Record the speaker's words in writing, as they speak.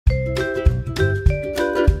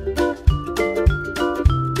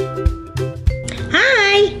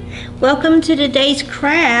Welcome to today's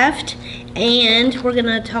craft, and we're going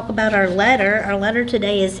to talk about our letter. Our letter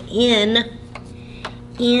today is N.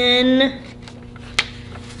 N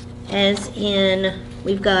as in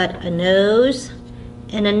we've got a nose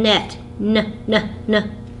and a net.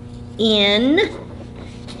 N.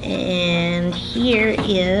 And here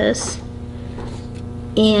is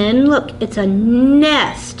N. Look, it's a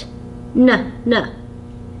nest. N.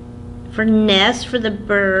 For nest, for the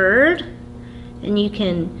bird. And you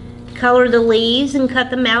can color the leaves and cut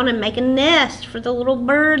them out and make a nest for the little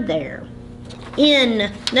bird there.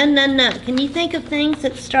 N. Can you think of things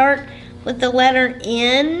that start with the letter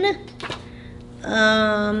N?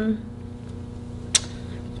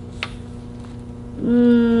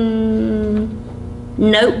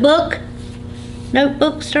 Notebook.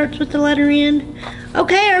 Notebook starts with the letter N.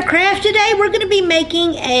 Okay, our craft today, we're going to be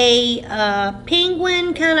making a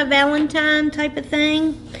penguin kind of Valentine type of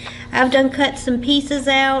thing. I've done cut some pieces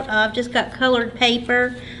out. I've just got colored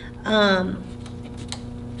paper. I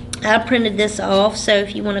printed this off, so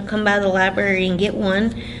if you want to come by the library and get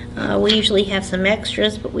one, we usually have some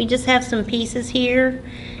extras, but we just have some pieces here,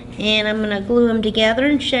 and I'm going to glue them together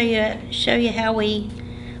and show you how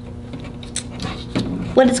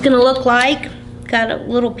what it's going to look like. Got a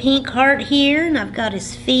little pink heart here, and I've got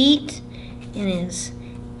his feet and his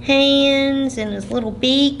hands and his little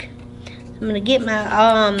beak. I'm going to get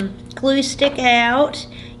my glue stick out.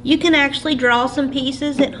 You can actually draw some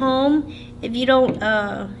pieces at home if you don't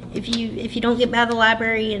if you don't get by the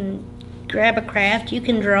library and grab a craft. You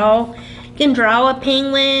can draw a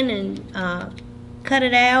penguin and cut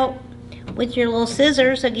it out with your little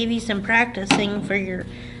scissors. I'll give you some practicing for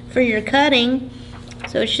your cutting.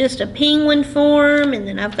 So it's just a penguin form, and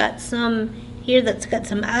then I've got some here that's got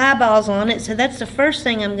some eyeballs on it. So that's the first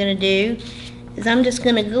thing I'm going to do, is I'm just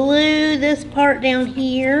going to glue this part down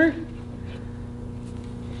here.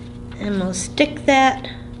 And I'm going to stick that.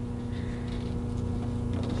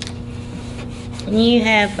 And you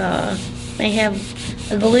may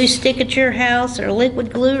have a glue stick at your house, or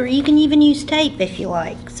liquid glue, or you can even use tape if you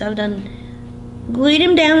like. So I've glued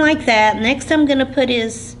him down like that. Next I'm going to put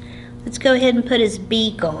let's go ahead and put his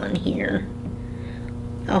beak on here.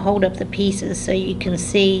 I'll hold up the pieces so you can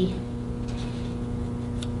see.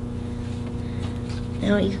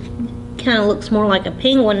 Now he kind of looks more like a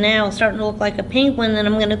penguin now. It's starting to look like a penguin. Then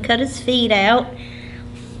I'm going to cut his feet out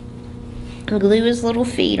and glue his little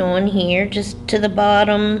feet on here, just to the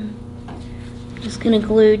bottom. Just going to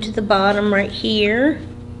glue to the bottom right here.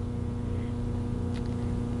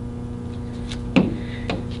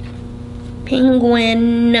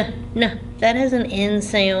 Penguin. No, that has an N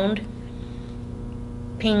sound.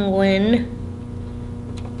 Penguin.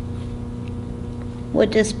 What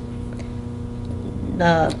does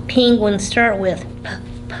the penguin start with?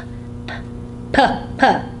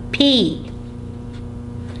 P.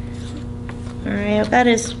 Alright, I've got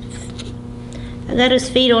his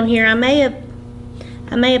feet on here. I may have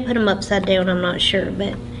put them upside down, I'm not sure,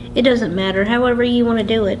 but it doesn't matter. However you want to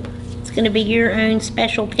do it. It's going to be your own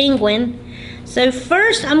special penguin. So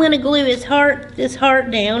first I'm going to glue this heart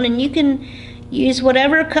down, and you can use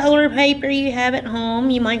whatever color paper you have at home.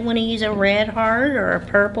 You might want to use a red heart or a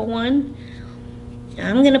purple one.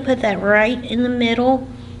 I'm going to put that right in the middle,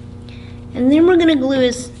 and then we're going to glue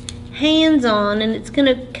his hands on, and it's going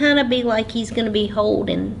to kind of be like he's going to be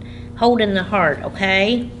holding the heart,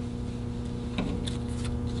 okay?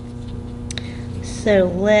 So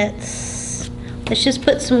let's just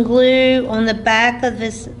put some glue on the back of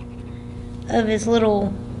his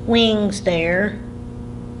little wings there,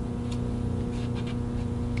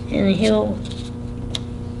 and he'll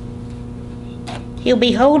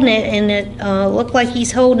be holding it, and it look like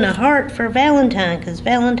he's holding a heart for Valentine, because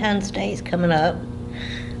Valentine's Day is coming up.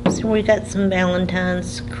 So we got some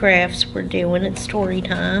Valentine's crafts we're doing at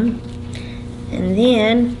Storytime. And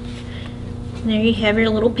then there you have your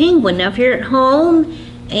little penguin. Now if you're at home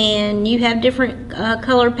and you have different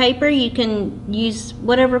color paper, you can use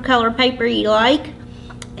whatever color paper you like.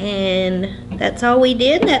 And that's all we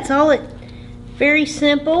did. That's all it. Very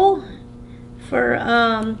simple for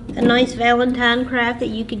a nice Valentine craft that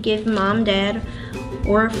you could give mom, dad,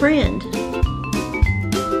 or a friend.